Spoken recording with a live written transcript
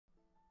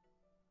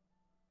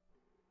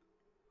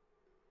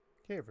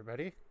Hey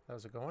everybody,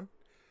 how's it going?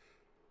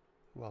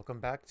 Welcome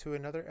back to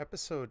another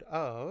episode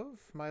of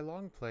my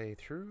long play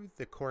through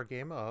the core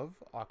game of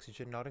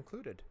Oxygen Not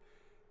Included.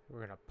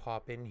 We're gonna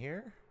pop in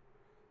here,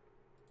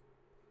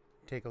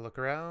 take a look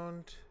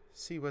around,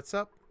 see what's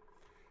up,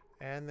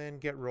 and then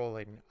get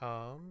rolling.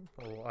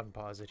 We'll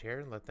unpause it here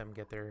and let them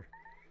get their...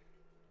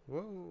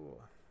 Whoa!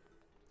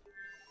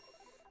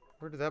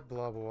 Where did that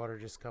blob of water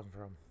just come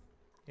from?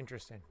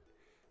 Interesting.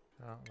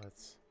 Oh,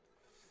 let's...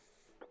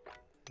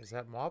 Is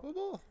that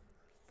mobbable?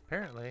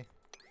 Apparently.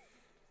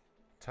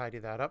 Tidy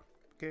that up.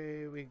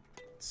 Okay, we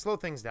slow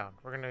things down.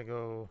 We're gonna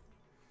go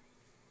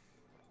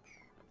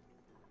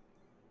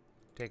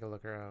take a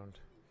look around.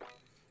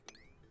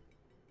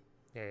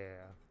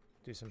 Yeah.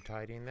 Do some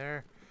tidying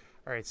there.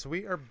 Alright, so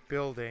we are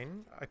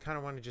building. I kind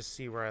of want to just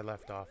see where I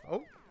left off.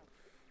 Oh!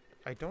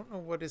 I don't know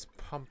what is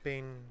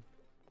pumping.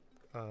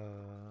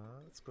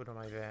 Let's go to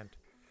my vent.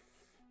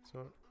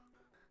 So,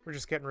 we're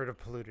just getting rid of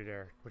polluted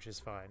air, which is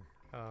fine.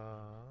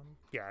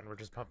 Yeah, and we're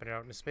just pumping it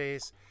out into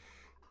space.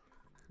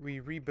 We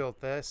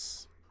rebuilt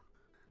this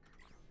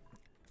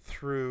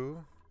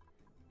through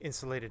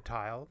insulated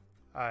tile.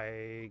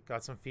 I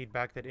got some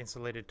feedback that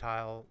insulated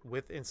tile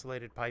with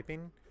insulated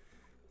piping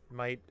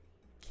might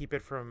keep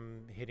it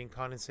from hitting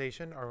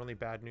condensation. Our only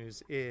bad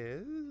news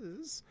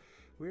is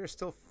we are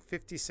still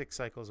 56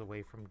 cycles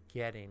away from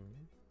getting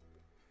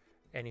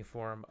any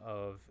form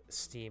of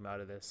steam out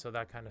of this. So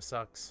that kind of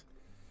sucks.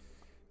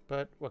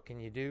 But what can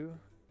you do?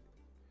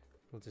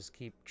 We'll just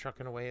keep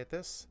trucking away at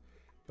this.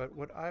 But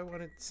what I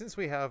wanted, since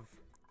we have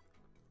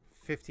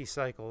 50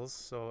 cycles,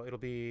 so it'll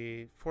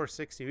be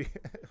 460.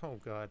 Oh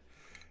god.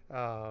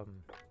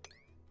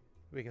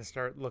 We can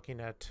start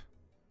looking at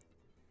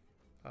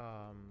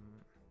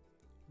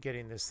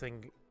getting this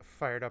thing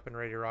fired up and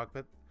ready to rock.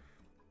 But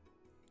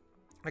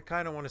I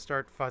kind of want to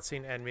start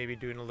futzing and maybe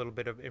doing a little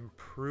bit of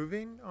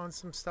improving on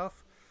some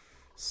stuff.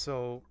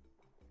 So,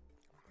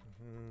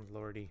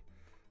 lordy.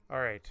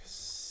 Alright,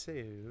 so...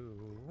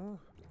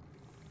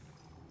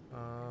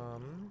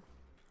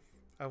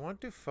 I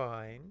want to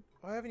find...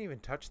 Oh, I haven't even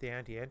touched the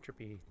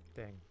anti-entropy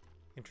thing.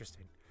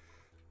 Interesting.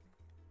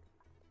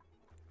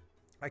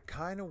 I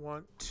kind of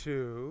want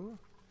to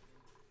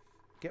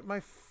get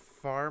my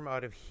farm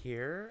out of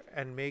here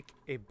and make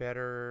a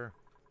better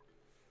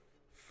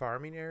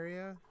farming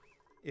area,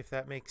 if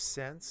that makes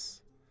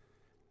sense.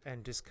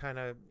 And just kind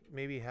of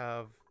maybe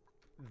have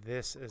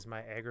this as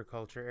my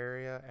agriculture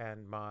area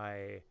and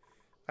my...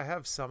 I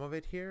have some of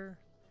it here.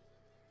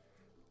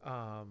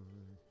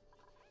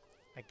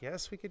 I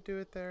guess we could do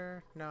it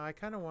there. No, I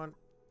kind of want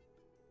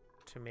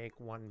to make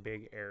one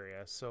big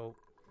area. So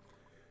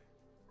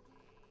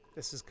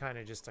this is kind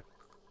of just a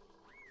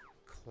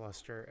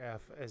cluster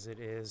F as it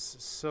is.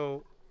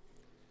 So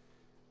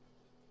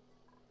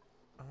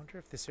I wonder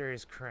if this area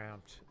is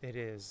cramped. It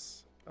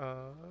is.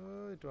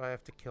 Do I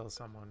have to kill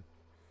someone?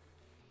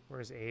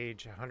 Where's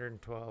age?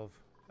 112.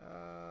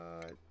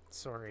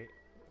 Sorry.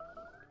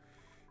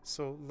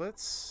 So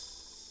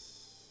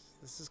let's...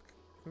 This is...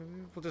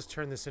 We'll just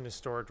turn this into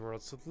storage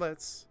world. So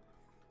let's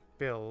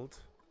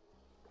build.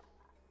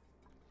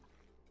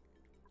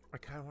 I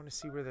kind of want to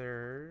see where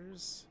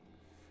there's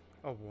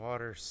a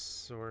water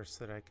source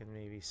that I can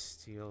maybe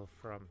steal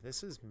from.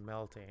 This is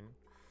melting.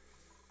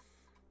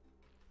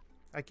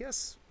 I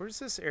guess, where's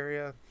this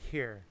area?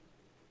 Here.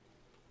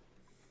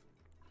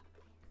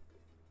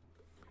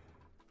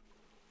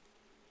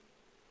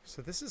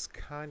 So this is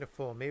kind of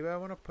full. Maybe I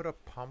want to put a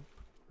pump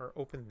or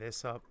open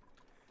this up.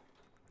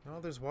 Oh,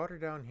 there's water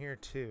down here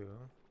too.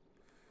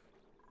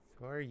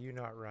 Why are you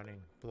not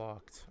running?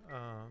 Blocked.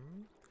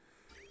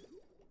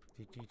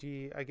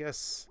 I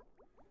guess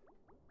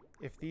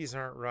if these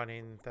aren't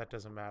running, that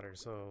doesn't matter.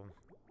 So,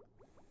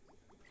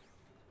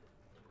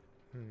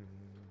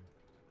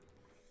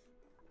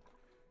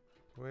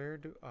 where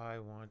do I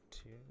want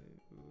to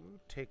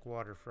take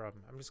water from?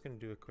 I'm just going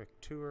to do a quick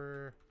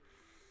tour.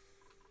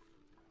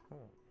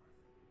 Oh,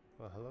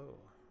 well, hello.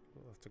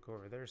 We'll have to go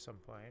over there some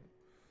point.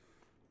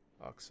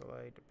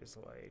 Oxalite,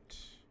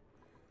 abyssalite.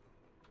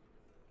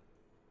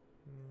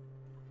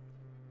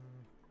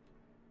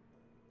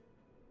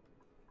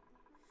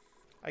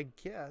 I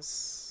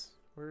guess,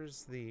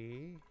 where's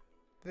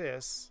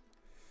this?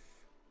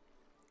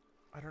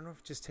 I don't know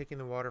if just taking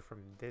the water from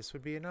this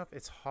would be enough.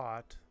 It's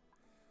hot.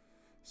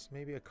 So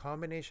maybe a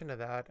combination of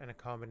that and a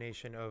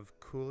combination of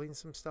cooling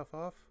some stuff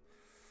off.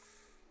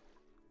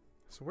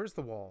 So where's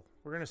the wall?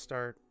 We're going to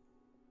start.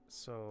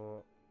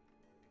 So...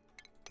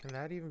 Can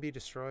that even be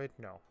destroyed?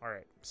 No.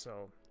 Alright,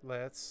 so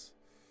let's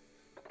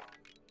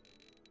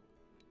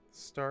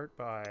start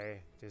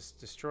by just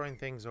destroying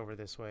things over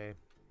this way.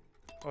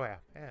 Oh yeah,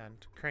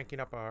 and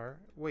cranking up our...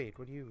 Wait,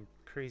 what are you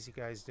crazy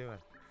guys doing?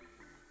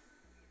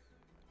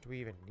 Do we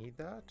even need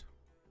that?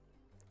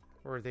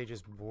 Or are they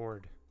just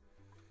bored?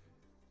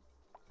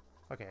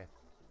 Okay.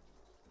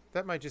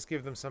 That might just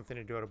give them something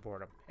to do out of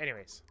boredom.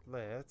 Anyways,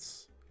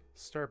 let's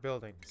start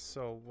building.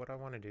 So what I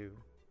want to do...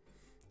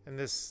 And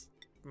this...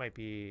 might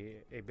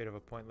be a bit of a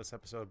pointless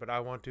episode, but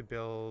I want to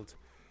build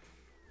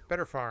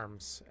better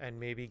farms and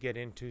maybe get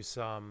into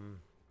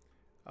some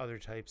other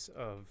types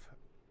of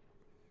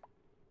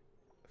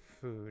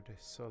food.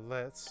 So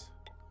let's...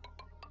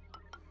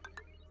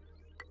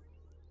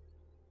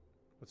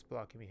 What's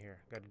blocking me here?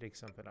 Gotta dig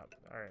something up.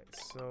 Alright,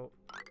 so...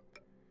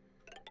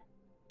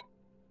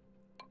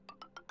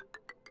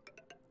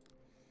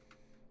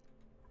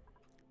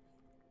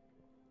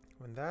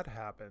 when that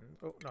happened...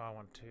 Oh, no, I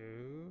want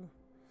to...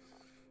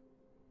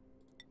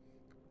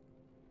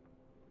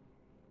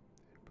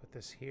 put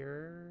this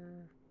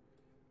here...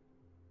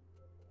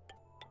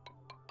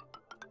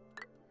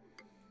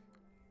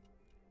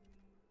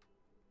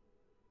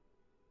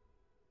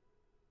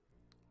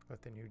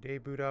 let the new day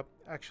boot up.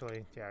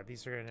 Actually, yeah,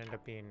 these are going to end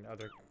up being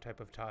other type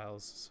of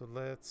tiles. So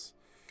let's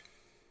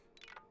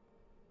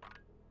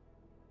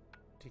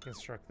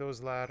deconstruct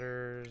those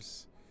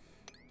ladders.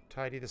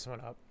 Tidy this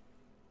one up.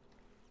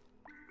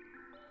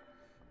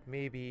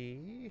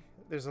 Maybe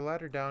there's a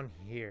ladder down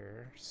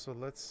here. So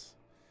let's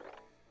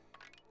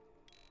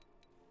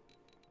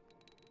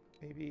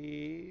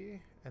maybe,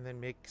 and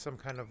then make some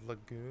kind of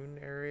lagoon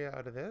area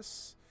out of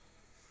this.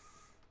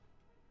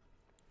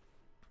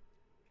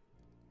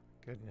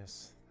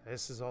 Goodness,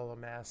 this is all a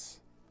mess.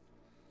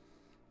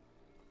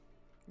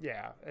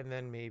 Yeah, and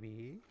then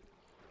maybe...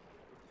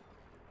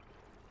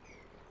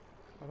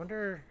 I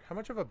wonder how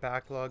much of a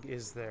backlog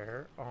is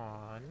there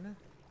on...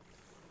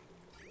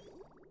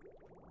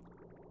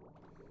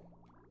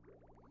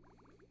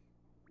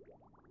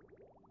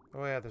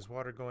 oh yeah, there's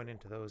water going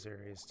into those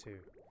areas too.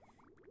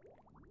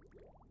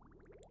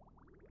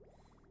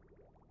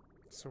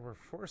 So we're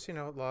forcing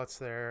out lots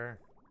there.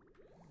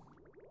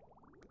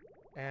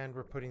 And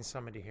we're putting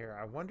some into here.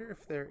 I wonder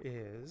if there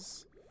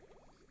is...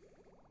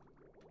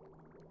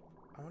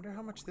 I wonder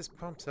how much this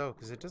pumps out,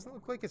 because it doesn't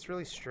look like it's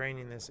really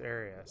straining this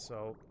area.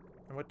 So,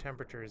 and what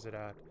temperature is it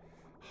at?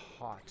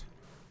 Hot.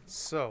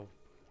 So.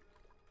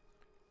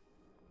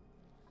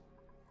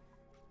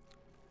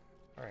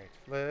 Alright,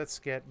 let's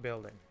get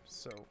building.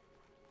 So.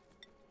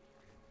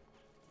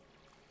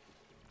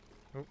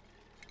 Oop.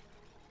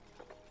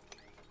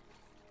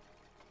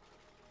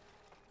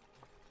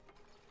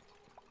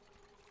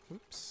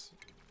 Oops.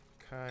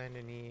 Kind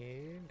of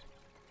need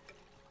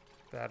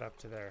that up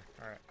to there.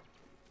 All right.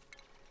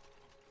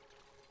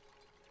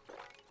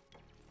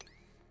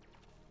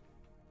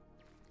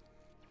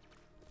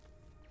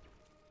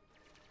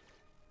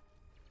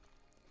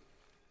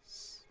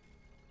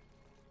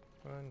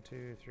 One,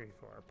 two, three,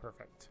 four.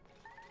 Perfect.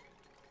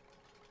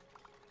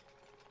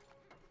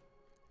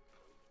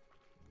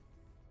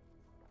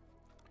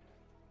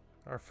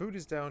 Our food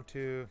is down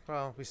to,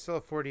 well, we still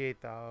have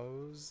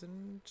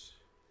 48,000.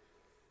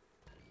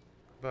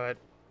 But,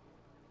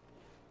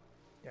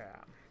 yeah.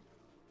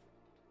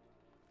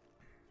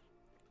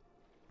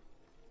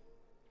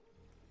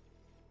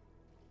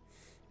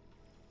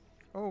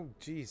 Oh,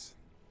 jeez.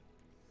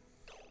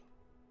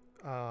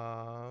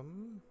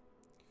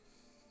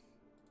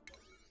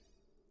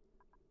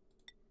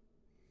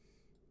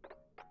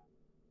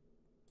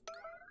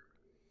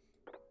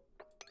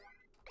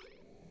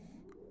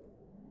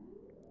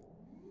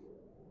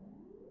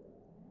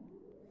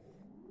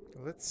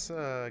 Let's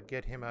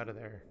get him out of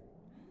there.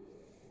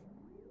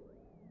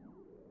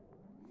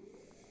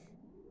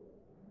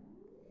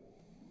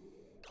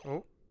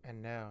 Oh,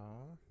 and now...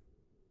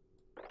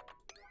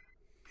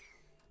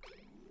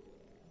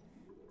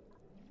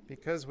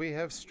 because we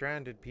have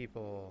stranded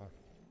people.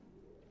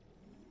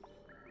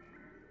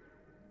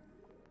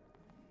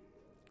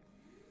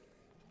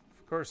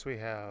 Of course we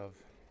have.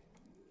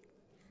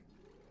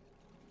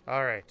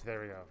 Alright,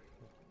 there we go.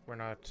 We're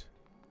not...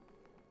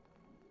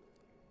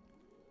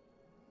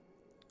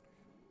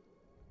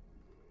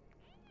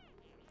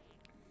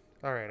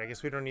 alright, I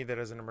guess we don't need that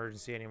as an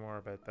emergency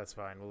anymore, but that's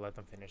fine. We'll let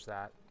them finish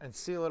that. And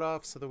seal it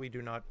off so that we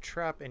do not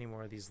trap any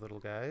more of these little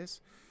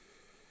guys.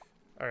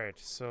 Alright,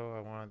 so I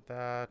want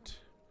that.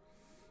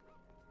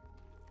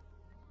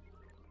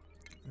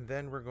 And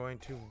then we're going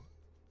to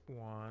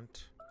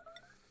want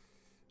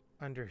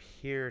under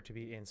here to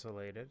be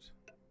insulated.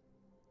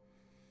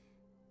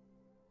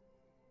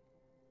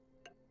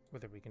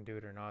 Whether we can do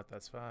it or not,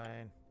 that's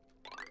fine.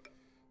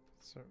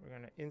 So we're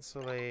going to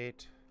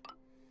insulate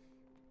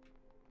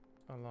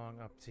along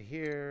up to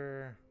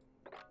here.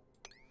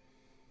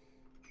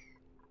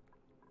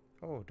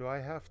 Oh, do I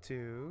have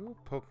to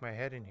poke my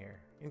head in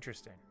here?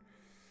 Interesting.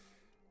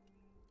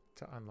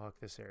 To unlock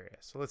this area.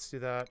 So let's do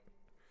that.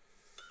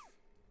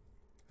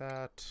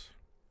 That.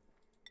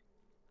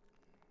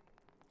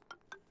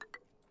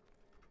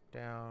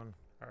 Down.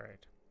 All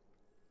right.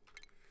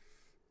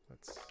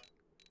 Let's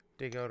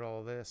dig out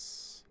all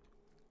this.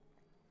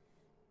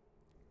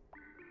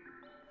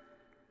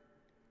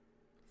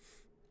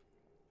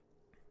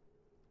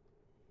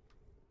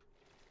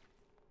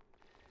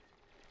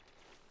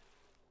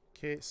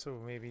 Okay, so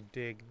maybe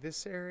dig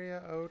this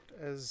area out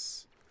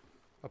as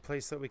a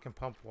place that we can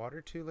pump water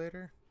to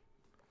later.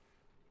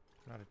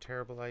 Not a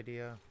terrible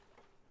idea.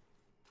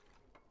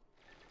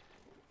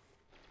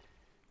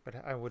 But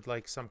I would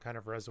like some kind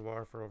of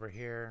reservoir for over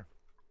here.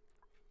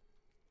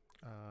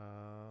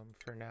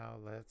 For now,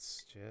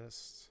 let's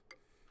just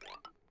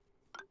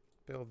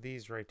build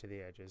these right to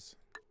the edges.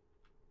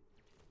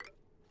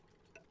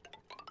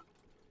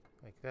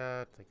 Like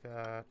that, like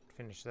that.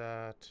 Finish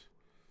that.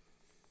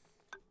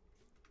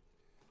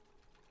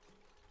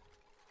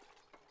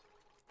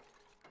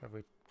 Have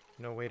we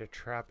no way to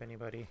trap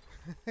anybody?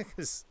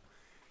 Because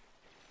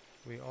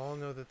we all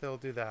know that they'll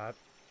do that.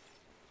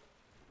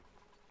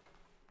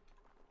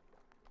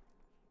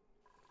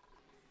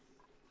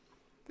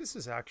 This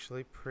is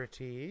actually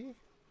pretty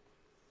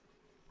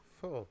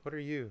full. What are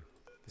you?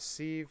 The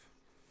sieve.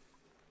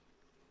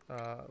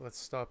 Let's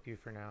stop you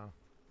for now.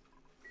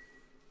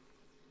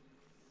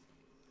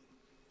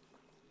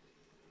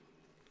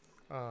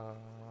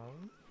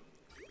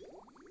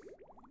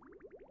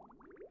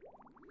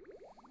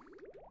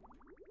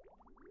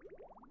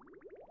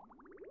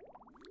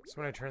 So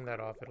when I turn that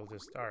off, it'll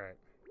just... Alright.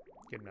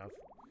 Good enough.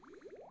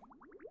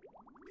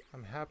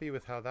 I'm happy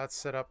with how that's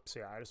set up. So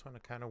yeah, I just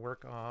want to kind of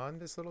work on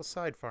this little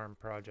side farm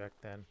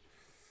project then.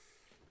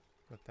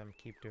 Let them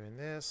keep doing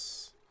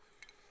this.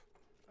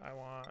 I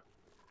want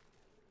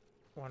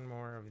one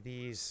more of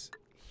these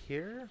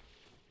here.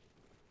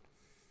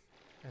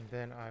 And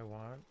then I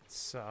want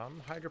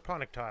some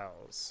hydroponic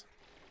tiles.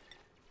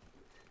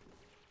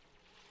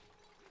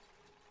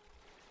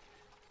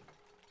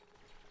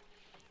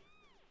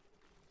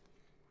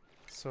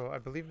 So I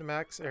believe the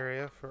max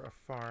area for a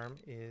farm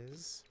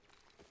is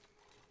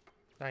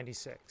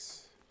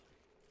 96.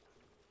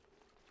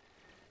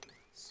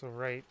 So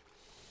right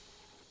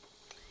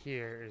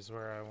here is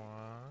where I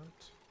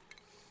want...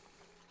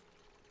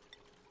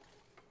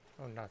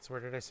 Oh nuts, where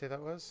did I say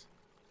that was?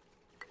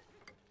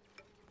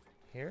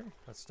 Here?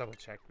 Let's double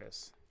check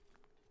this.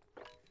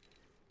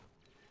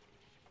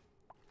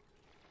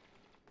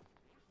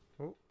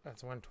 Oh,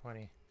 that's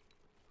 120.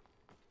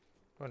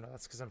 Oh no,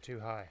 that's because I'm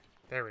too high.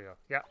 There we go.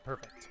 Yeah,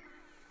 perfect.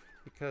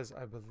 Because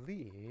I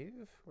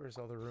believe... Where's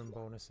all the room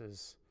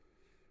bonuses?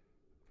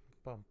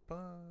 Bum,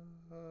 bum,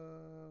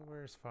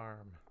 where's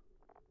farm?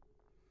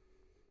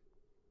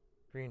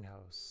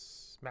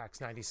 Greenhouse. Max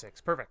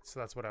 96. Perfect.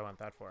 So that's what I want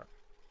that for.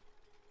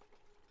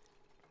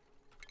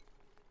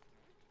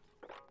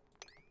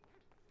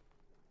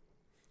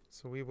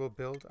 So we will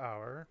build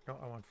our... No,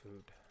 I want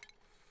food.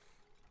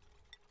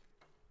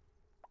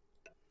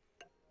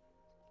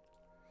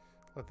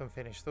 Let them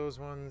finish those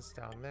ones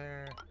down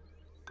there.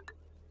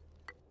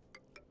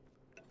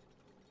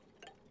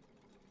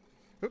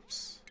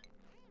 Oops.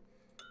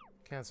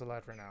 Cancel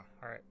that for now.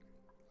 Alright.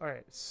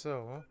 Alright,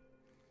 so...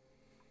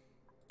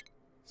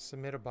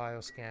 Submit a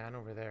bioscan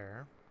over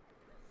there.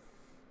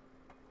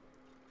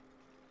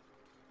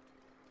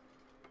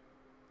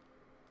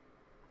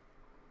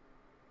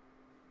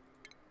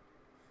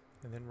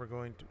 And then we're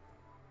going to...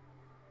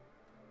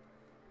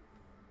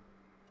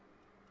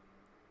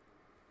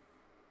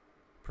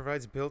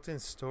 Provides built-in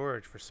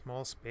storage for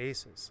small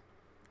spaces.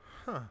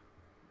 Huh.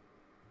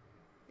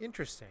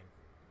 Interesting.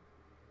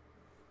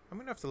 I'm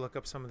going to have to look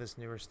up some of this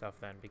newer stuff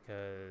then,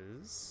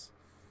 because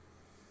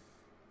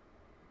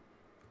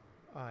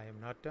I am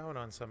not down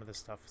on some of this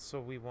stuff.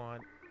 So we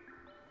want...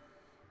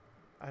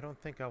 I don't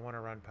think I want to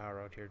run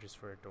power out here just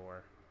for a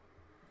door.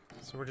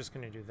 So we're just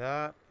going to do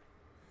that.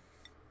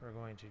 We're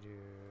going to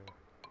do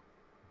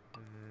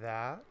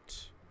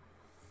that.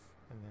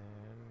 And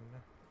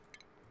then...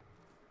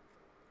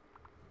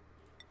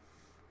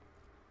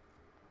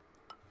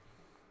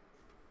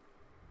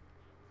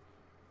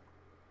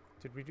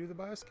 Did we do the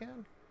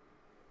bioscan?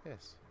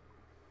 Yes.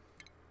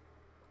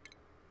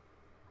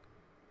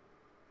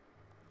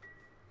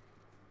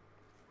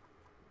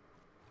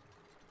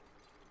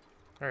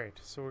 Alright,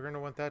 so we're going to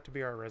want that to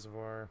be our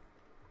reservoir.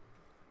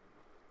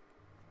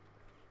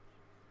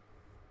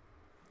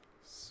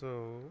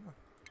 So...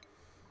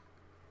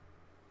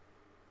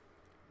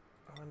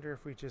 I wonder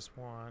if we just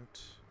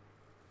want...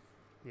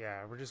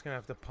 Yeah, we're just going to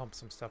have to pump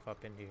some stuff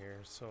up into here.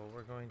 So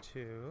we're going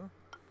to...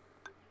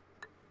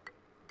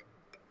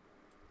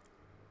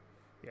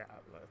 Yeah,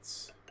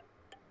 let's...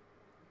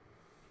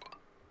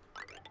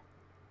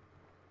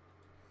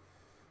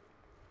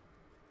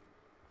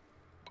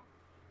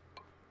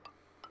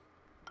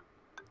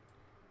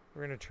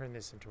 We're going to turn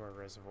this into our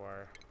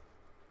reservoir.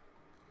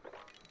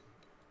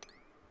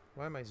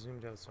 Why am I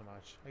zoomed out so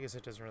much? I guess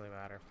it doesn't really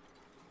matter.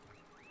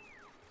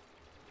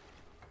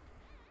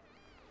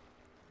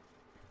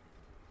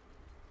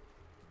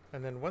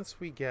 And then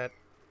once we get...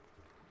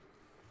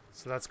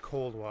 So that's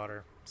cold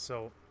water.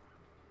 So...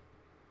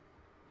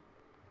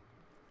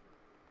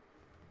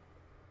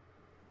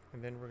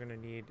 And then we're going to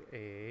need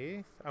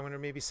a... I'm going to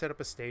maybe set up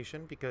a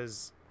station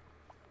because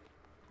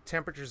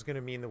temperature is going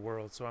to mean the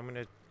world. So I'm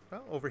going to...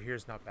 Well, over here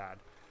is not bad.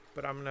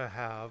 But I'm going to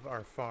have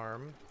our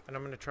farm, and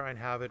I'm going to try and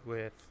have it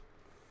with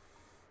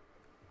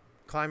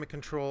climate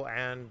control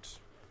and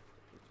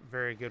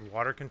very good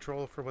water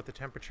control for what the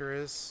temperature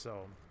is.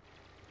 So...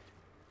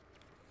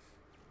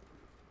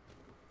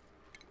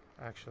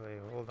 Actually,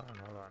 hold on.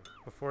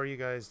 Before you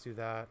guys do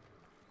that,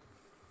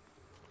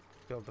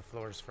 build the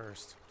floors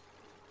first.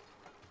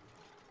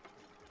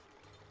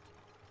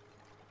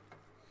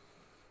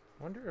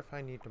 Wonder if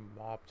I need to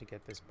mop to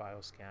get this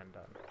bioscan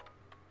done.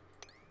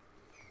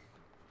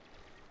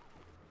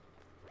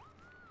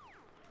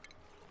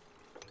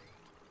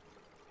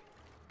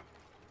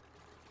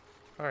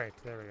 Alright,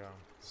 there we go.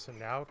 So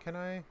now can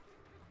I...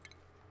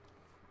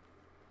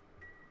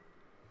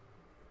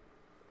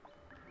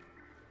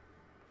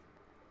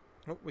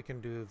 Oh, we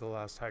can do the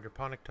last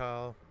hydroponic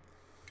tile.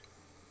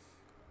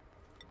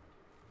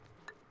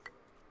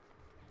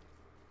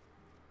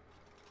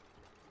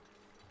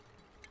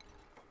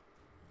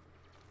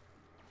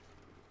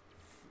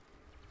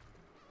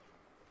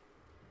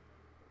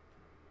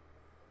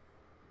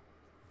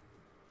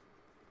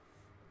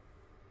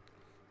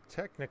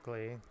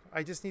 Technically,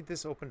 I just need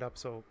this opened up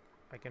so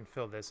I can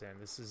fill this in.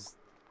 This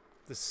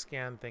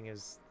scan thing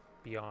is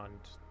beyond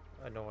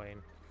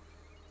annoying.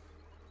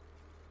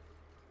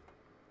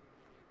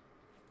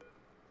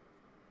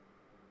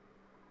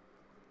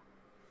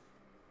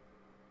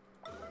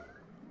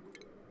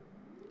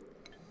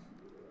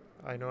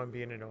 I know I'm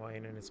being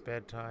annoying and it's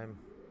bedtime.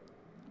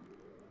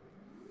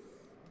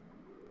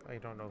 I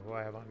don't know who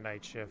I have on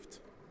night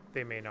shift.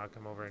 They may not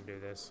come over and do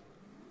this.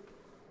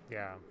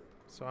 Yeah,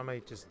 so I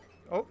might just...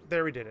 Oh,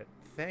 there we did it.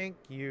 Thank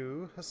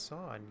you,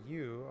 Hassan.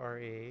 You are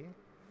a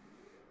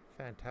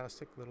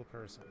fantastic little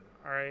person.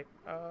 Alright,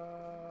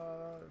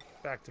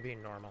 back to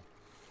being normal.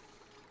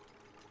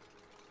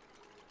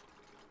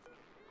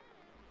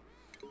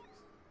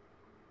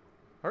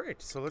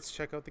 Alright, so let's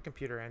check out the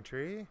computer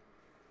entry.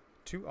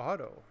 To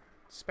auto.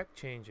 Spec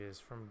changes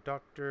from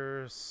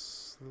Dr.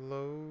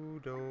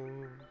 Slodowska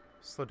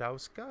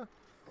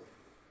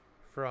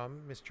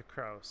from Mr.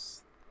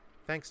 Kraus.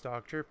 Thanks,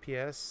 Doctor.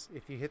 P.S.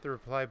 If you hit the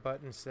reply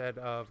button instead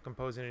of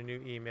composing a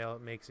new email,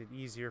 it makes it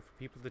easier for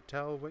people to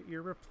tell what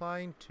you're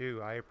replying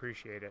to. I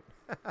appreciate it.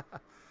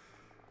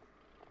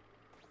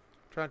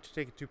 Trying to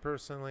take it too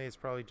personally. It's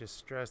probably just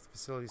stress. The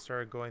facility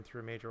started going through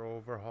a major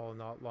overhaul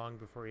not long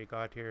before you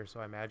got here, so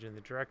I imagine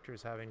the director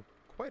is having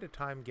quite a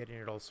time getting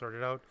it all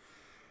sorted out.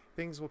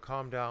 Things will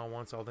calm down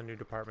once all the new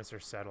departments are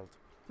settled.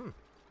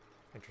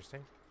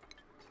 Interesting.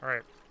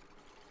 Alright.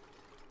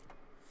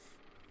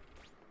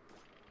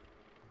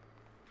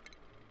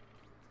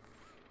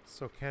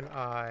 So can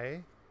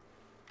I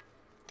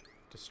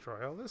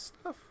destroy all this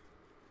stuff?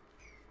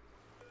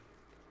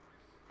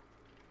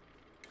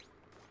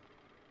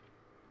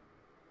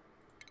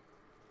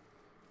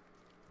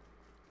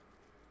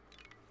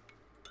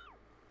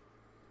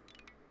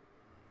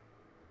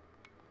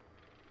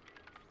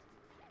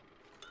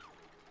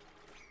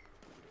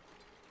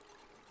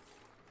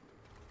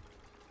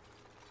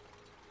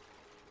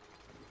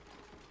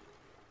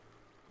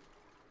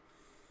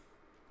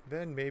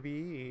 Then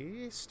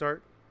maybe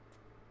start...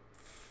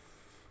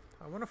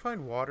 I want to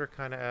find water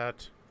kind of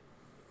at...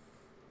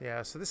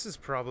 Yeah, so this is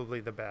probably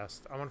the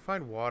best. I want to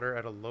find water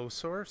at a low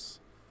source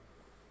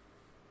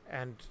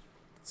and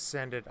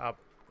send it up.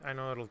 I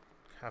know it'll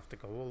have to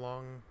go a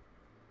long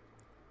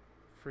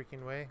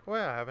freaking way.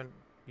 Well, I haven't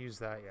used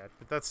that yet,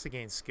 but that's to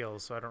gain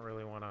skills, so I don't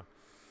really want to...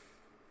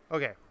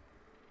 Okay.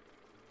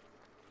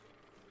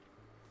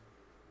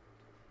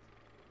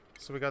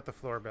 So we got the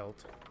floor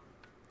built.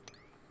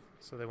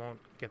 So they won't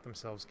get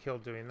themselves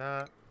killed doing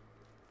that.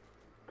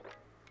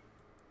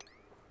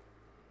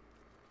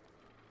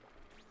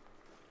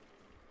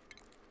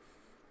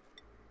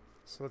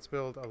 So let's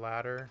build a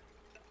ladder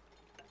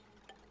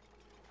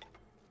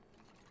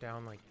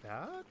down like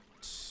that.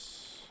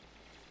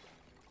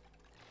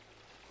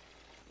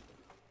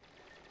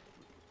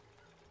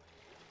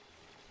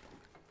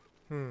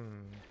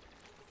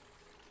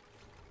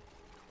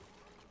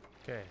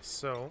 Okay,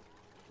 so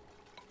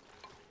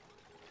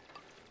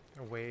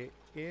a way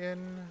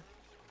in.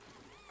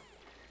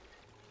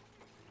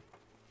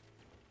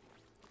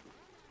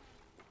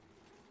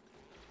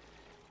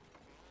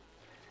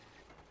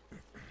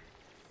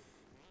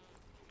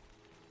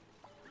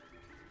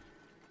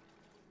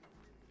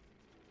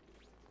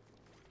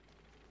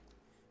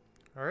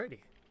 Alrighty.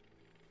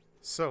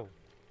 So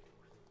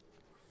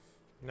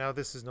now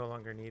this is no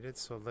longer needed,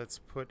 so let's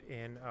put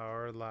in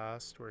our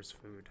last, where's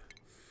food?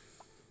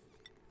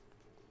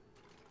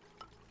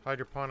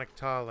 Hydroponic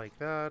tile like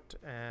that,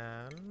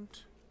 and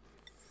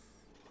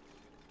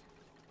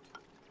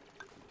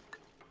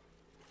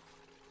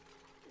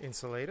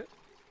insulate it.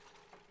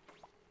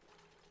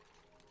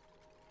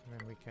 And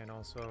then we can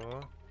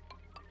also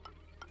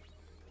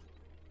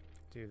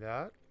do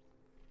that.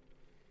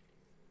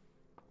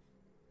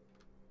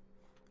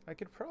 I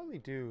could probably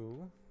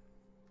do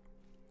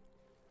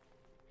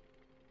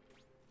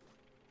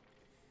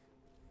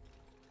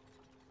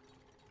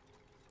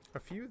a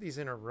few of these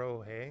in a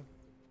row, hey?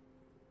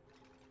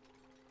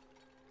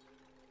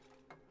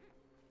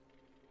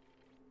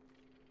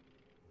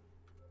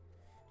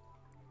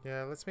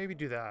 Yeah, let's maybe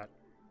do that.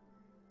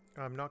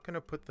 I'm not going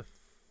to put the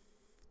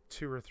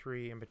 2 or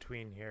 3 in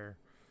between here.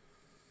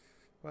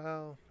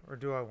 Well, or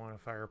do I want a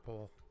fire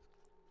pole?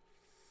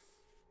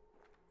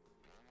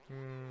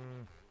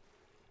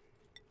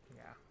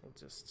 Yeah,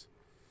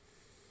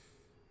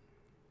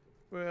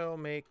 we'll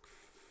make,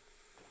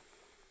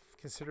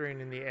 considering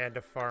in the end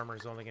a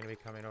farmer's only going to be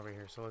coming over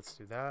here, so let's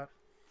do that.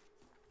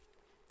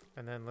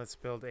 And then let's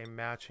build a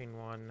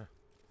matching one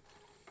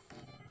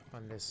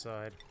on this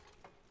side.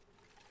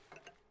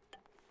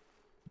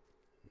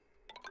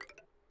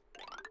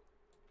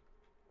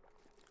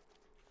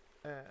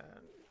 And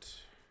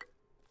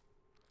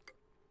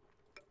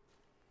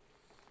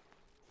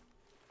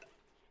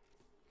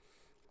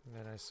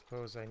then I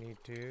suppose I need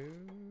to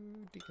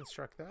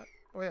deconstruct that.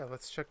 Oh yeah,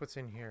 let's check what's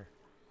in here.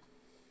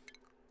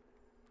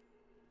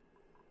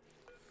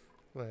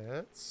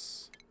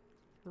 Let's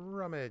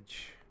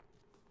rummage.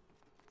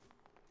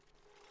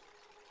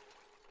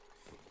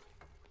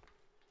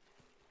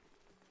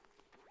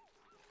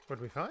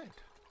 What'd we find?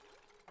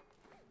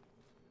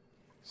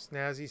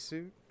 Snazzy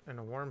suit and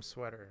a warm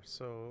sweater.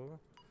 So,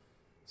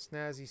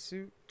 snazzy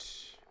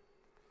suit.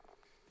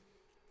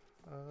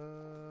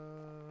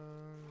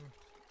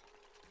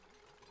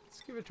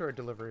 Let's give it to our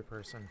delivery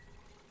person.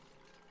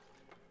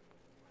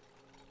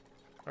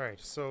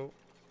 Alright, so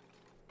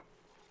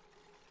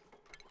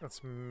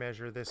let's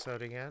measure this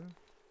out again.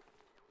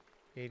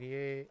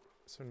 88,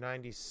 so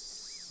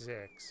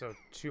 96, so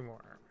 2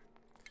 more.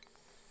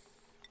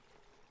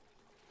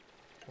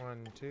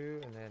 1,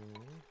 2, and then...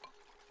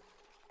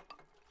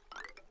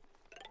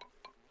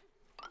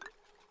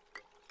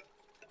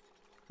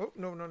 Oh,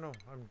 no, no, no.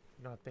 I'm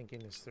not thinking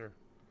this through.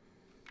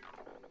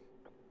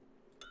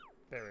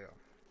 There we go.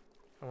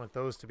 I want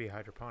those to be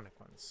hydroponic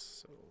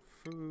ones. So,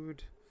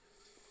 food.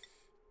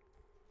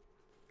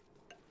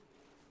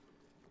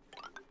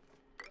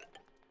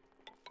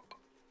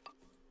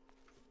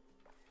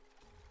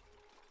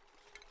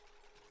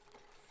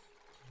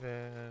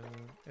 Then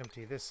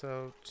empty this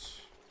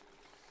out.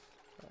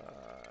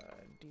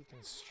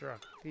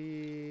 Deconstruct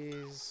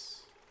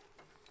these.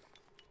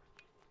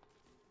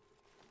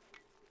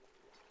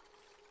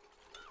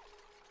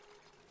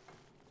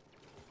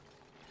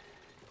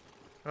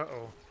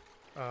 Uh-oh.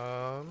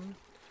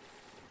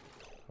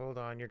 Hold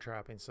on, you're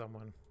trapping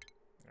someone.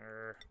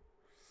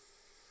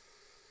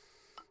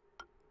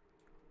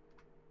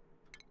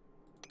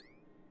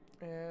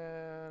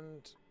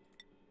 And...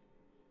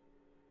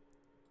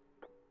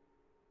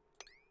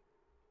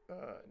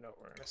 no,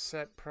 we're gonna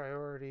set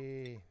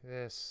priority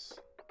this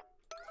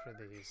for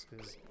these,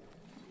 because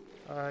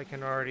I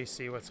can already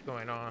see what's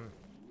going on.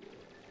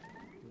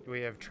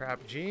 We have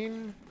trapped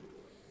Jean.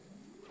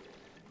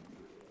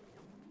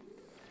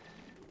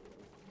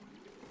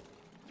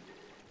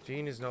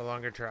 Jean is no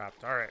longer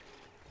trapped. Alright.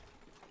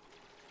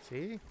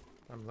 See?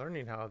 I'm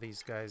learning how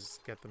these guys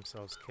get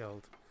themselves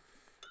killed.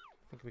 I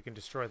think we can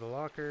destroy the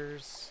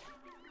lockers.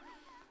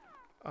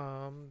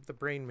 The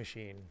brain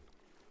machine.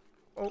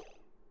 Oh!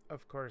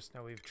 Of course,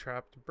 now we've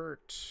trapped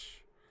Bert.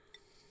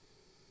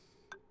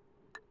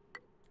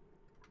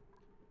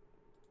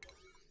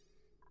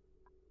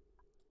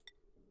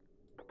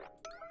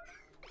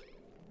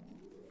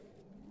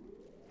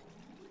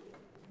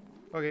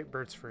 Okay,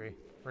 Bert's free.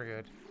 We're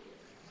good.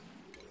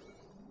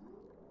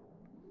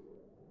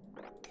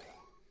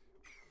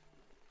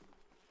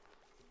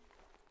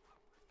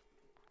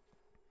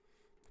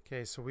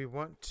 Okay, so we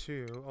want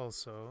to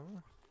also,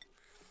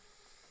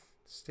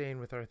 staying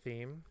with our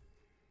theme,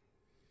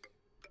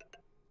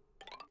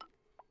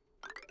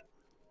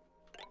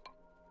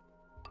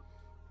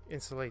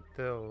 insulate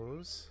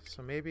those.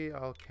 So maybe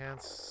I'll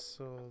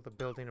cancel the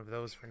building of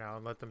those for now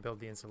and let them build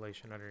the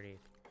insulation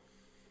underneath.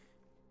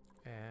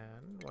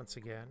 And once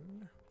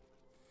again,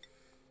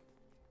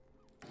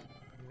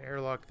 an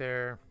airlock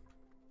there.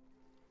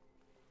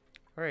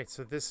 Alright,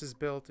 so this is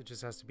built. It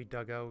just has to be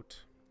dug out.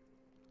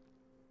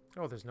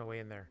 Oh, there's no way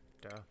in there.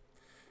 Duh.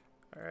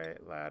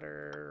 Alright,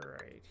 ladder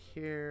right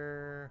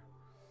here.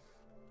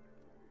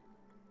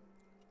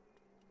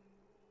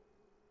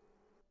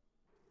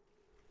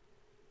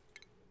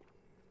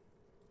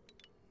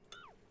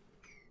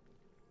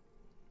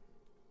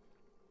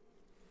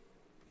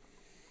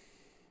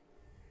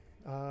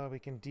 We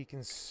can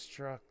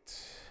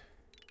deconstruct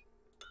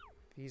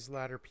these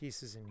ladder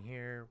pieces in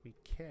here. We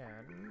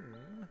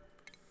can.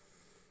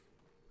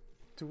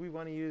 Do we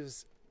want to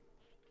use...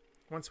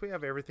 Once we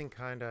have everything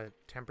kind of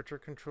temperature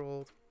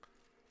controlled,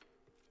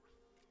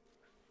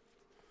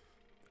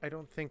 I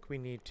don't think we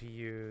need to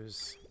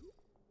use...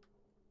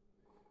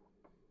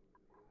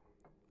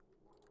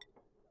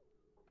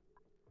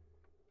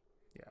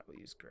 Yeah, we'll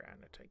use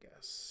granite, I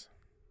guess,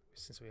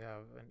 since we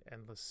have an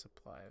endless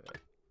supply of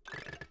it.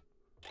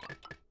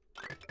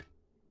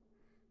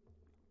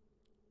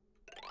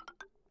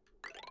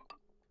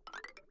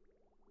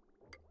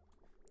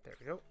 There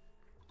we go.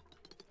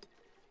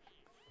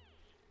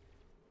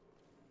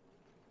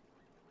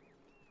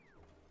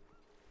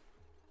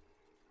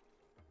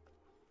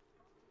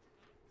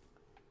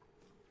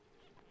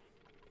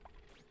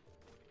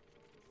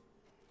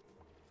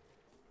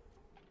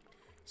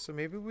 So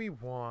maybe we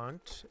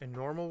want a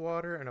normal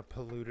water and a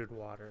polluted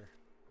water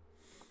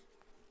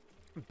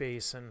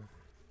basin,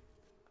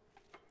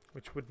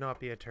 which would not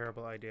be a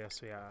terrible idea.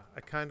 So yeah,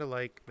 I kind of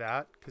like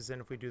that, because then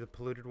if we do the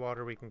polluted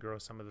water, we can grow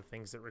some of the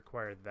things that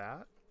require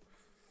that.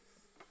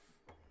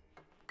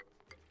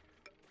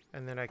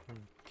 And then I can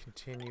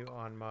continue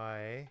on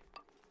my...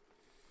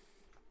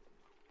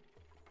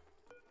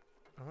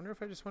 I wonder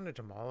if I just want to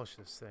demolish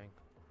this thing.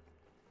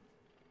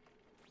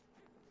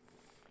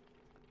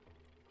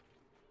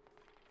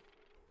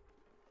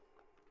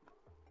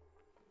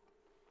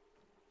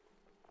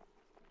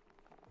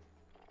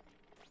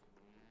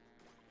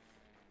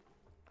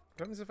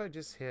 What happens if I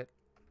just hit...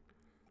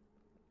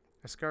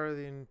 I scour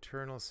the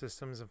internal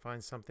systems and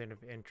find something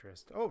of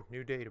interest. Oh,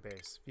 new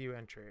database. View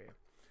entry.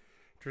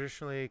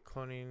 Traditionally,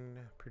 cloning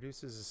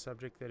produces a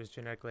subject that is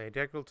genetically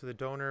identical to the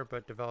donor,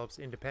 but develops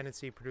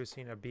independency,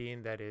 producing a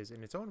being that is,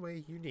 in its own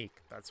way, unique.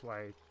 That's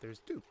why there's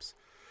dupes.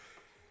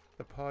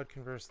 The pod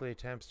conversely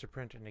attempts to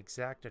print an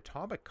exact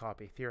atomic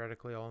copy.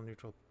 Theoretically, all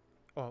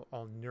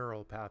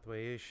neural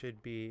pathways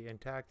should be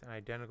intact and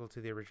identical to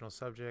the original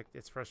subject.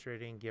 It's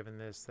frustrating, given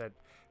this, that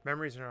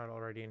memories are not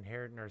already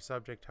inherent in our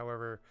subject.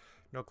 However,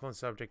 no clone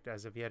subject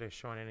as of yet has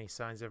shown any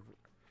signs of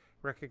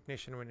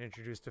recognition when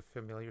introduced to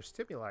familiar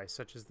stimuli,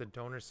 such as the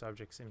donor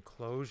subject's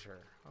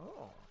enclosure.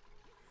 Oh.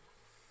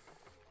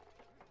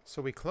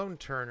 So we cloned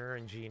Turner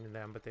and Jean in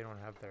them, but they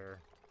don't have their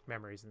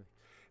memories. And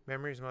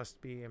memories must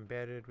be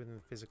embedded within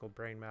the physical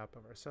brain map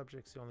of our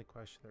subjects. The only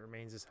question that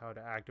remains is how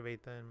to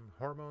activate them.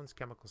 Hormones,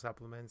 chemical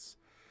supplements,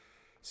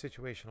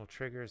 situational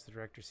triggers. The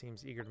director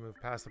seems eager to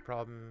move past the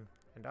problem,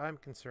 and I'm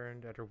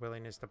concerned at her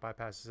willingness to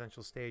bypass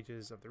essential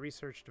stages of the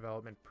research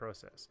development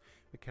process.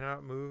 We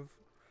cannot move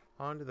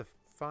on to the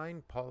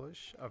fine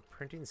polish of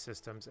printing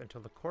systems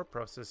until the core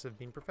process have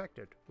been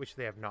perfected, which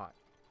they have not.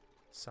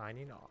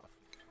 Signing off.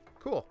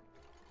 Cool.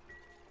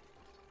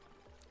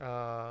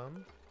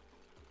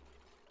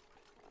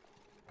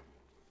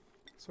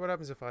 So what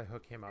happens if I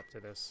hook him up to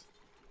this?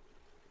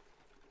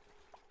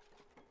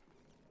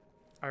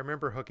 I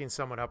remember hooking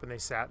someone up and they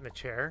sat in the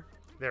chair.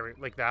 There,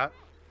 like that.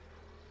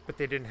 But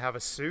they didn't have a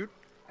suit.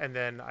 And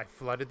then I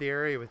flooded the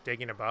area with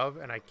digging above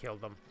and I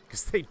killed them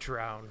because they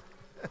drowned.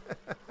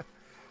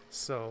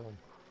 So,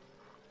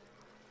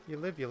 you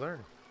live, you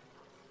learn,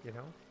 you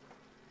know?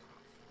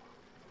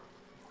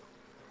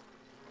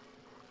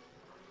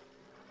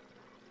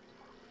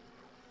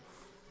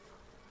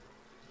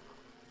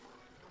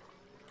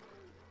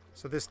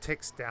 So this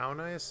ticks down,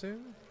 I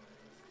assume?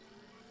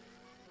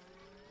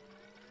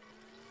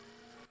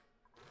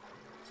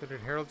 So did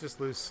Harold just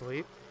lose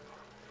sleep?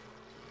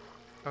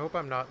 I hope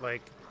I'm not,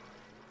 like,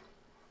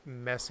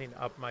 messing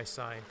up my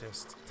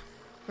scientist.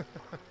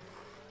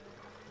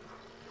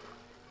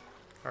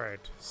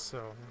 Alright,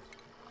 so...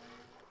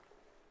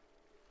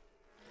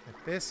 at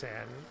this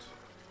end...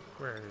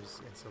 where is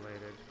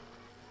insulated?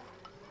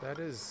 That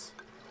is...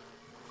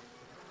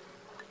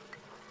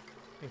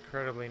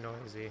 incredibly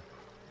noisy.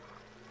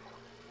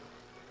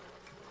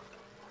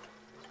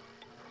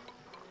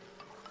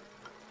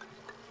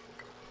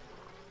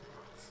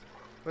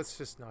 Let's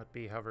just not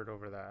be hovered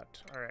over that.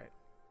 Alright.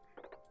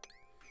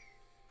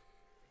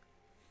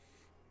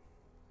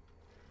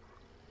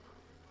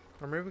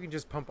 Or maybe we can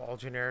just pump all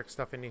generic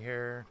stuff into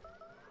here.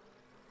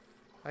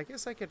 I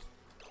guess I could...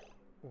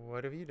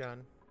 What have you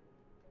done?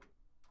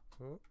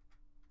 Ooh.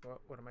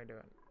 What am I doing?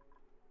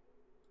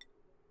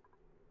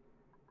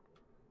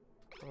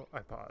 Oh, I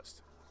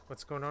paused.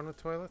 What's going on with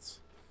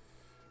toilets?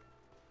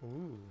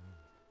 Ooh.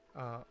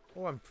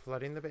 Oh, I'm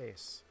flooding the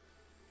base.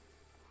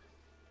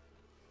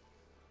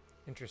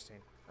 Interesting.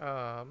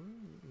 I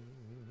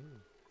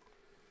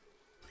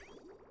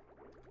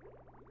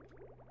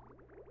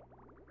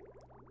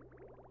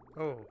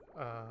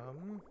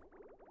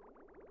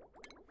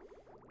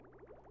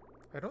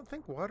don't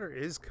think water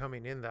is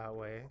coming in that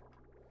way.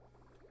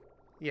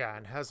 Yeah,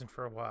 and hasn't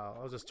for a while.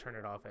 I'll just turn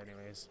it off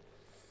anyways.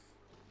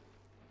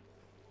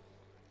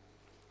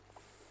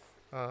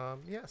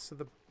 Yeah, so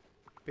the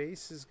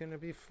base is gonna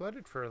be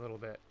flooded for a little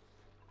bit.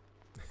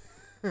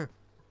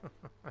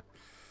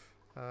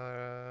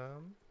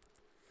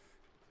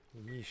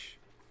 Yeesh.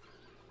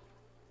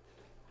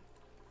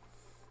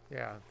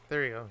 Yeah,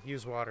 there you go.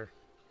 Use water.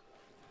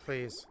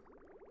 Please.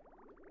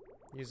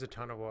 Use a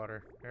ton of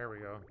water. There we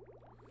go.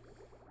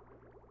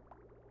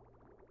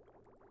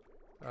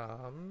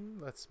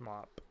 Let's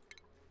mop.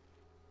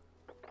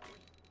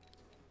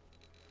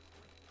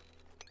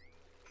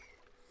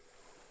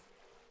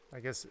 I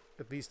guess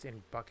at least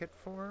in bucket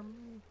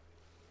form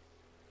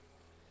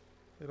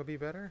it'll be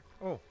better.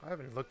 Oh, I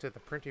haven't looked at the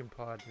printing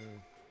pod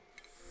and...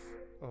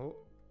 Oh,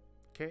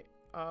 okay.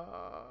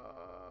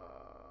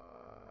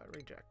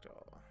 Reject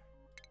all.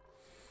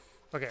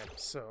 Okay,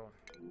 so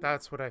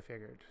that's what I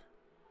figured.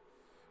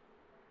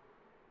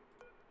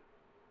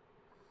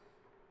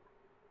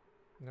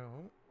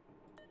 No.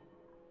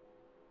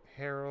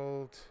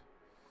 Harold.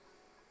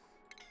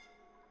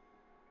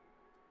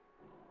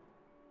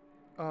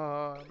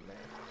 Oh, man.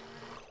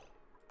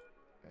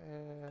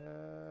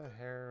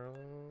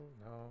 Harold,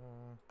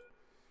 no.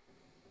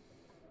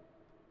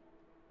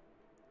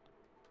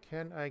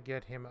 Can I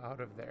get him out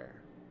of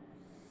there?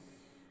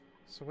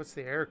 So what's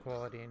the air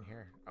quality in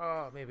here?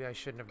 Oh, maybe I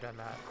shouldn't have done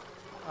that.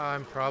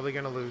 I'm probably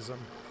gonna lose him.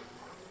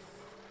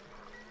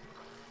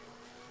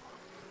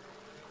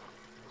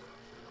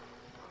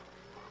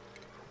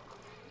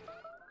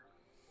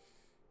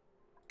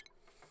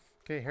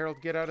 Okay, Harold,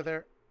 get out of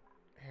there.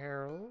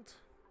 Harold.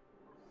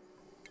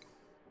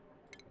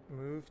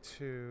 Move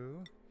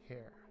to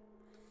here.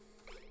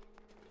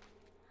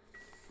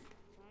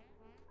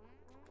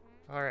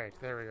 Alright,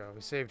 there we go.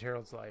 We saved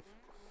Harold's life.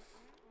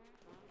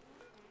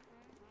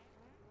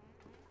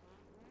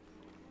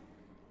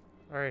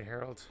 Alright,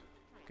 Harold.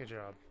 Good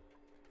job.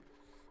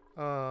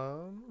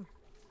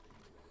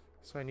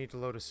 So I need to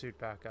load a suit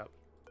back up.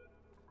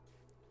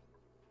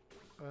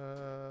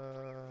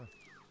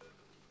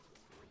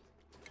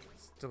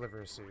 Let's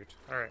deliver a suit.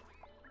 Alright.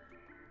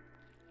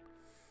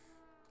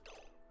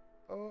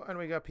 Oh, and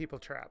we got people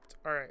trapped.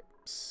 Alright,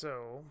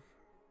 so...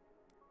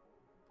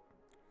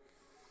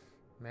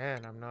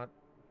 Man, I'm not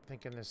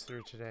thinking this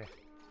through today.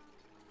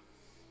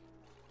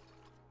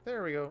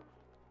 There we go.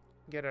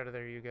 Get out of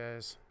there, you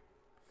guys.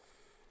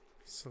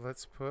 So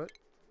let's put...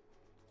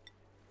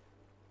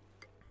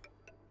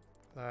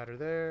 ladder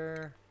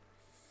there.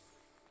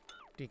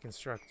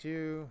 Deconstruct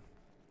you.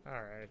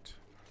 Alright.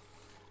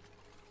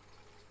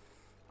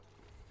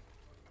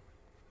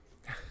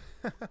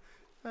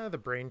 The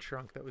brain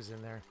trunk that was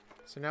in there.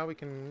 So now we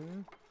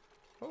can...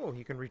 Oh,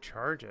 you can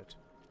recharge it.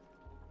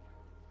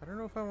 I don't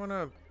know if I want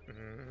to...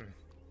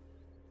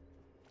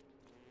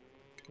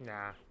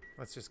 Nah,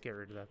 let's just get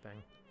rid of that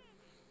thing.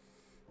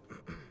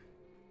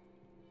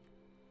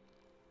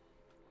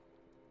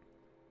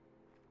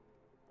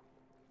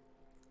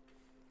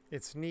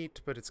 It's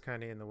neat, but it's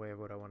kind of in the way of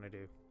what I want to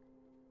do.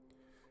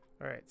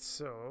 Alright,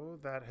 so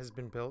that has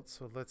been built.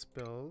 So let's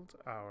build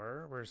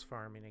our... Where's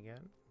farming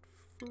again?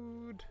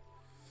 Food.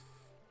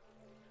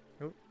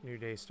 Oh, new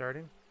day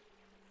starting.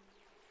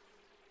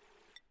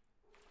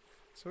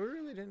 So we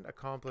really didn't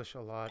accomplish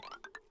a lot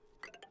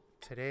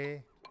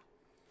today.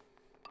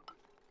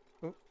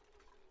 Oh.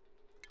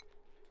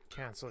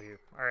 Cancel you.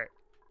 Alright.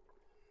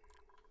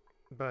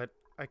 But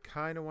I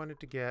kind of wanted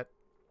to get...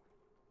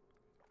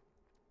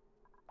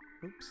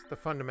 Oops, the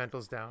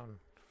fundamentals down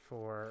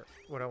for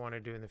what I want to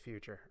do in the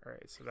future.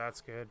 Alright, so that's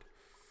good.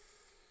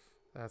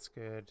 That's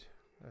good.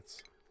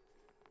 Let's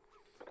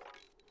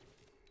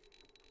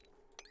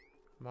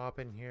mop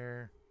in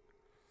here.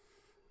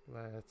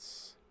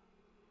 Let's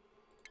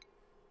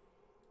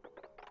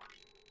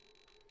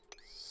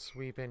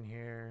sweep in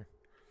here.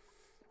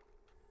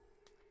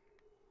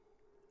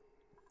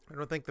 I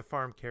don't think the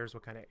farm cares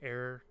what kind of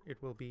air it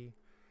will be,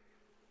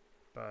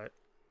 but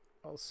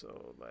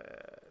also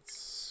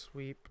let's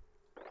sweep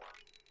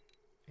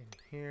in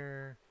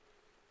here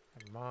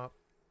and mop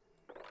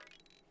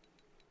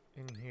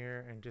in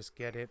here and just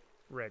get it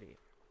ready.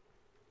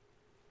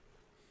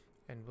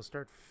 And we'll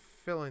start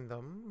filling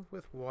them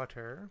with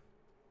water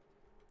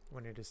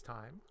when it is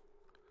time.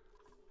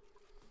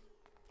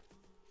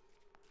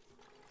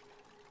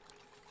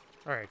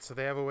 Alright, so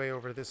they have a way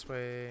over this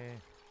way.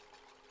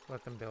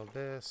 Let them build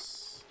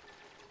this.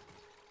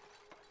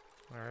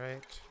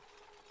 Alright.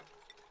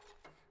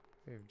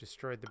 We've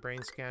destroyed the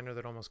brain scanner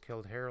that almost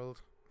killed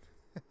Harold.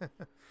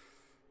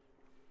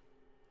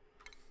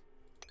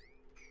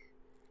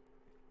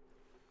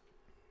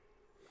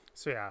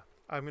 So yeah,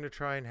 I'm going to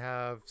try and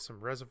have some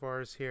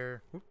reservoirs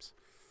here. Oops.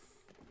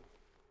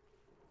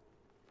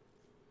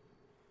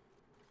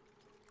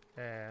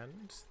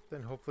 And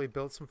then hopefully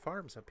build some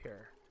farms up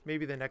here.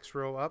 Maybe the next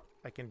row up,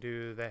 I can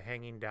do the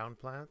hanging down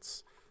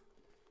plants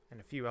and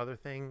a few other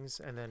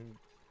things, and then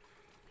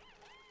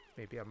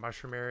maybe a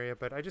mushroom area.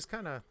 But I just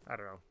kind of, I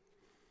don't know.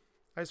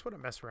 I just want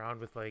to mess around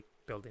with like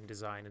building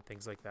design and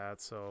things like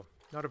that. So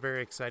not a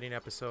very exciting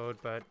episode,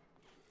 but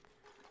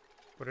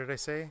what did I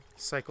say?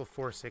 Cycle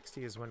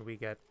 460 is when we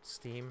get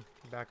Steam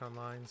back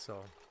online.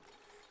 So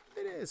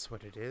it is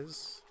what it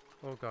is.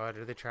 Oh God,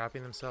 are they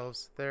trapping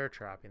themselves? They're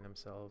trapping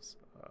themselves.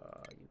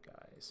 You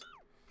guys.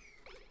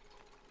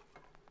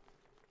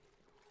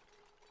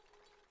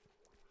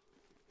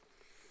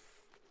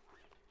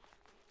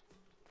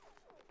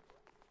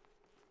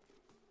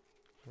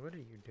 What are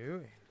you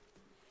doing?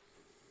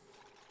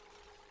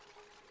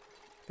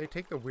 They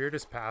take the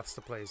weirdest paths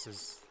to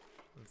places.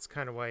 That's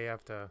kind of why you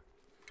have to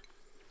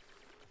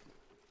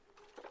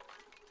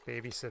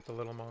babysit the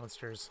little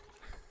monsters.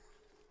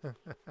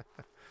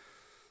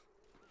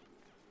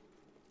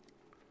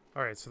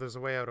 Alright, so there's a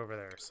way out over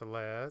there. So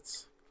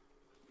let's...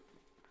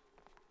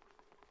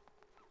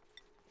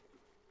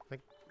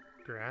 like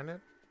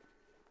granite?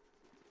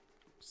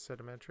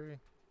 Sedimentary?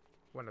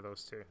 One of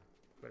those two.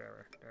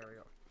 Whatever. There we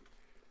go.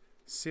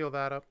 Seal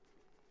that up.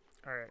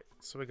 Alright,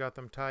 so we got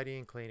them tidy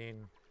and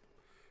cleaning.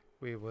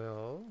 We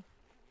will...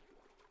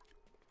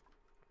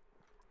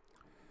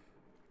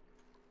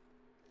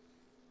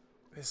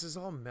 This is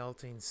all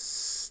melting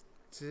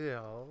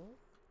still.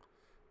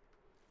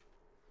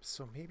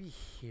 So maybe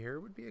here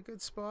would be a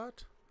good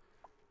spot.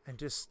 And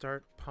just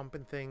start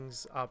pumping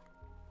things up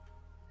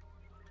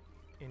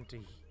into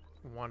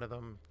one of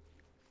them.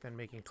 Then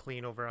making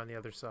clean over on the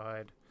other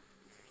side.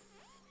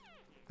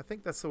 I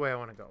think that's the way I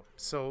want to go.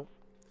 So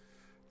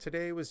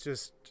today was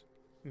just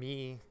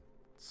me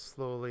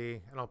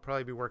slowly, and I'll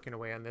probably be working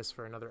away on this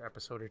for another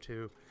episode or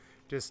two.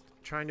 Just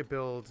trying to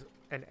build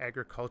an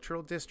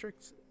agricultural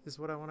district is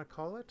what I want to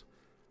call it.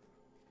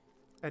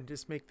 And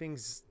just make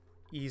things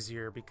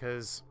easier,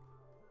 because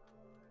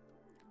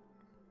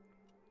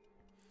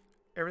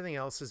everything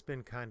else has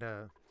been kind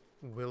of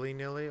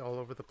willy-nilly all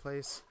over the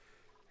place.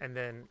 And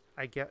then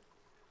I get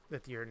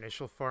that your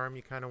initial farm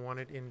you kind of want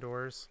it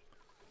indoors.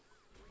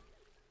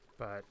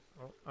 But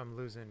oh, I'm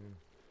losing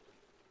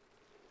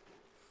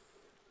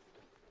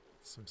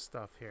some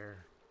stuff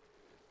here.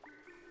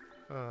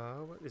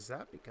 What is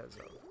that because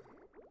of?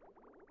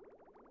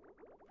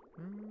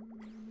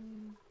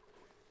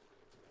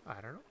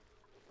 I don't know.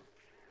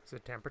 Is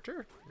it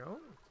temperature? No?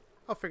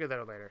 I'll figure that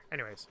out later.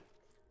 Anyways,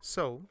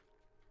 so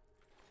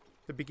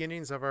the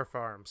beginnings of our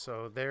farm.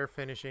 So they're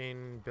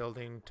finishing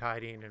building,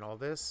 tidying, and all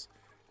this.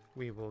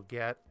 We will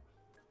get...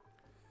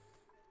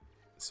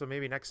 So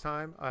maybe next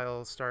time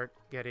I'll start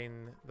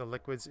getting the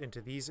liquids into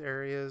these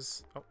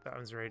areas. Oh, that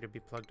one's ready to be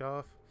plugged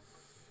off.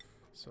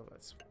 So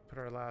let's put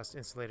our last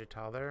insulated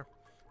tile there.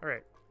 All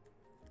right.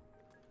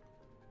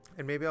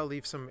 And maybe I'll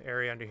leave some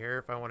area under here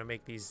if I want to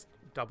make these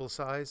double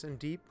size and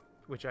deep,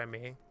 which I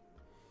may.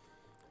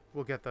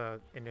 We'll get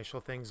the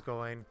initial things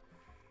going.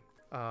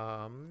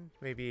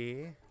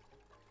 Maybe...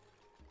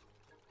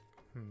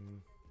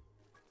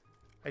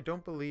 I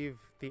don't believe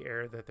the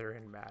air that they're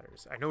in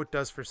matters. I know it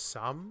does for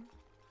some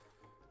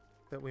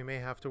that we may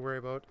have to worry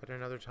about at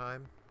another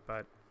time,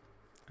 but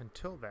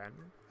until then,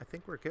 I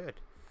think we're good.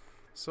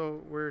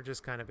 So we're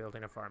just kind of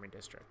building a farming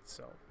district.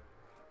 So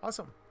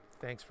awesome.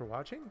 Thanks for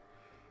watching.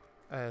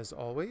 As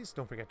always,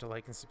 don't forget to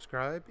like and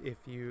subscribe if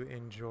you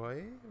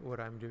enjoy what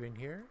I'm doing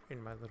here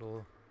in my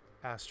little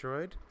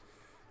asteroid.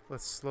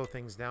 Let's slow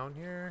things down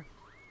here.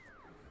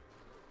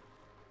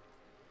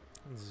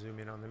 Zoom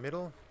in on the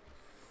middle.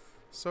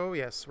 So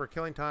yes, we're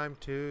killing time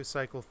to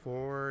cycle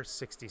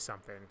 460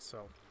 something.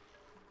 So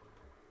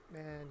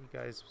man, you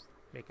guys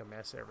make a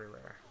mess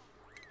everywhere.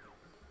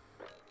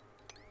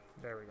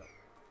 There we go.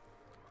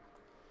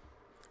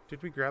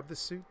 Did we grab the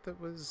suit that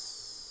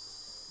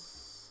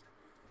was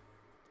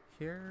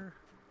here?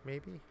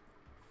 Maybe?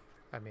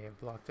 I may have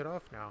blocked it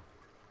off now.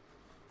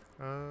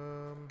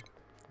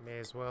 May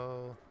as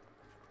well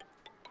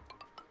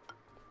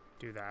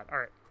do that.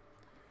 Alright.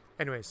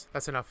 Anyways,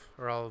 that's enough,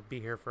 or I'll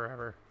be here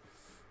forever.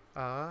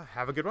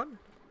 Have a good one.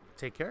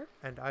 Take care,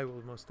 and I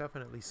will most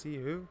definitely see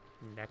you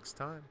next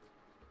time.